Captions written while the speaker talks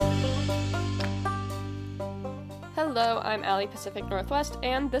Hello, I'm Allie Pacific Northwest,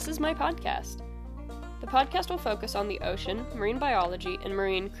 and this is my podcast. The podcast will focus on the ocean, marine biology, and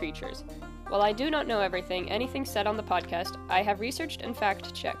marine creatures. While I do not know anything said on the podcast, I have researched and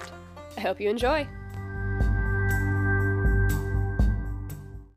fact-checked. I hope you enjoy!